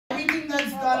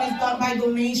one is done by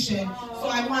donation. So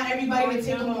I want everybody to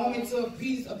take a moment to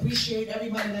please appreciate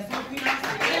everybody that's helping us.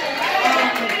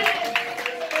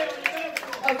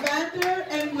 Evander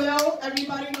and Will,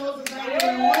 everybody knows Evander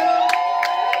and Will.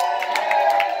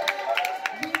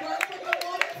 We work with them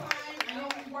all the time. I know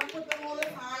we work with them all the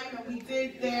time, and we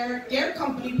did their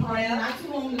company party not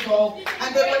too long ago,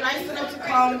 and they were nice enough to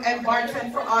come and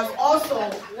bartend for us also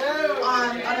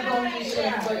on a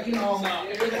donation. But you know,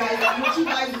 you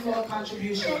guys is all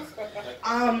contributions.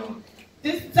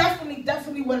 This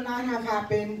definitely would not have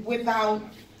happened without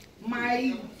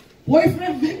my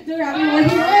boyfriend Victor. I don't know where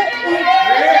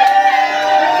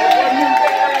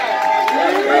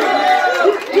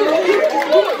he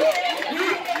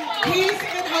He's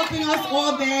been helping us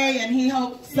all day, and he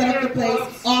helped set up the place.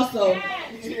 Also,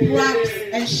 props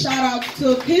and shout out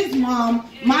to his mom,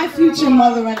 my future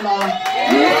mother-in-law.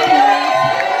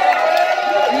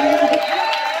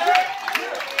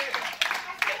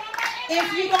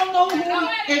 If you don't know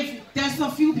if there's a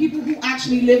few people who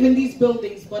actually live in these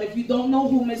buildings, but if you don't know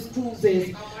who Miss Cruz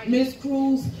is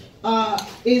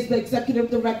the executive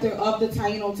director of the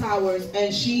Taino Towers,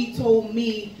 and she told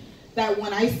me that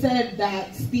when I said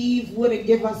that Steve wouldn't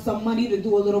give us some money to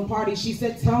do a little party, she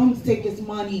said, tell him to take his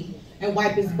money and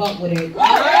wipe his butt with it.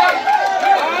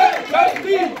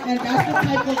 And that's the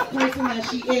type of person that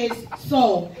she is.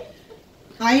 So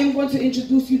I am going to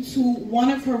introduce you to one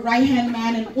of her right-hand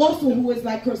man, and also who is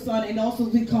like her son, and also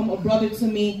become a brother to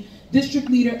me, District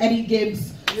Leader Eddie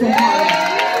Gibbs from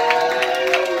Harlem.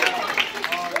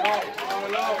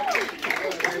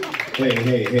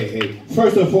 Hey.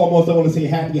 First and foremost, I want to say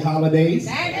happy holidays.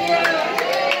 Thank you.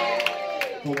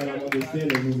 From what I'm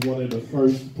understanding, it was one of the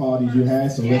first parties you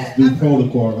had, so let's do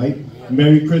protocol, right?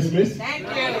 Merry Christmas. Thank you.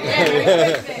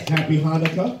 Happy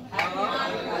Hanukkah.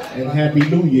 And Happy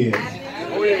New Year.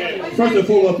 First and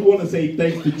foremost, we want to say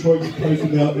thanks to Choice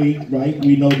Personnel Inc., right?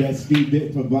 We know that Steve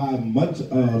didn't provide much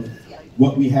of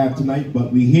what we have tonight,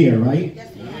 but we're here, right?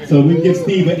 So we give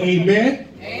Steve an amen.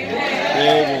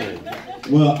 Amen.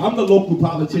 Well, I'm the local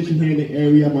politician here in the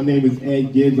area. My name is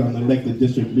Ed Gibbs. I'm the elected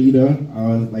district leader.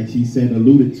 Like she said,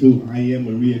 alluded to, I am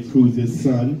Maria Cruz's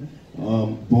son,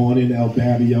 born in El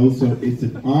Barrio. So it's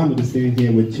an honor to stand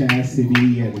here with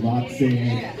Chastity and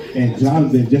Roxanne and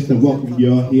Jonathan just to welcome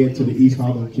you all here to the East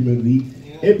Harlem community,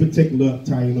 in particular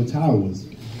Taino Towers.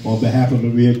 On behalf of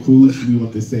Maria Cruz, we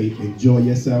want to say enjoy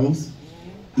yourselves,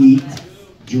 eat,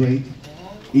 drink,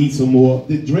 eat some more,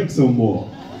 then drink some more.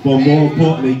 But more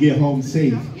importantly, get home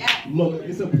safe. Look,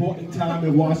 it's an important time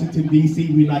in Washington,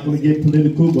 D.C. We're not going to get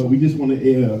political, but we just want to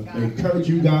encourage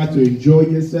you guys to enjoy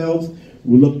yourselves.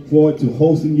 We look forward to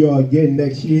hosting you again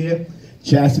next year.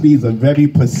 Chastity is a very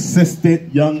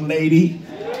persistent young lady.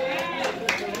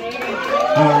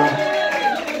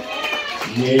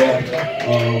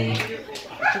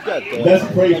 Let's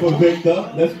pray for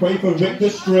Victor. Let's pray for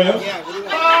Victor's strength.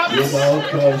 You know,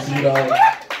 because, you know,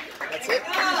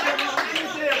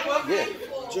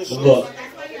 look,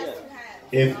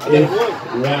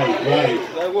 right.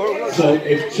 So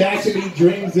if Chastity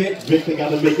dreams it, Victor got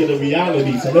to make it a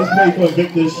reality. So let's pray for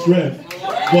Victor's strength.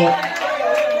 But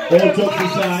all jokes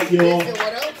aside, y'all,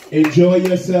 enjoy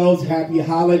yourselves. Happy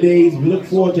holidays. We look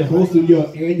forward to hosting you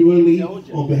annually.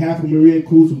 On behalf of Maria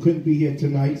Cruz, who couldn't be here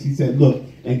tonight, she said, look,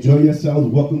 enjoy yourselves.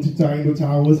 Welcome to Taino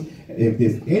Towers. And if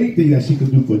there's anything that she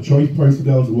could do for Choice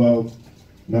Personnel as well,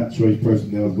 not Choice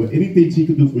Personnel, but anything she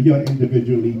could do for you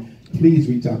individually, please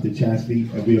reach out to Chastity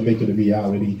and we'll make it a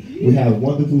reality. We have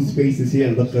wonderful spaces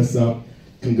here. Look us up.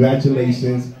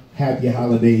 Congratulations. Happy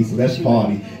holidays. Let's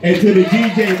party. And to the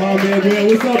DJ, my man, Will.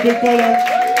 What's up, big fella?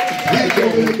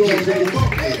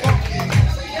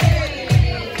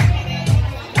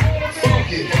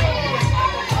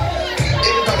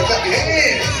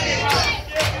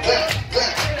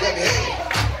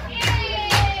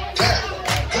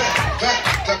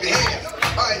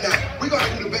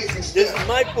 This is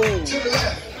my boom. To the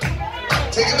left.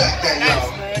 Take it back there, y'all.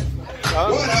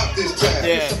 One out this time.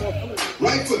 Yeah.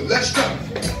 Right foot, let's jump.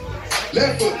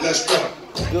 Left foot, let's jump.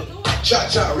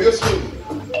 Cha-cha, real smooth.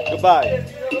 Goodbye.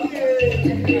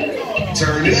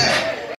 Turn it out.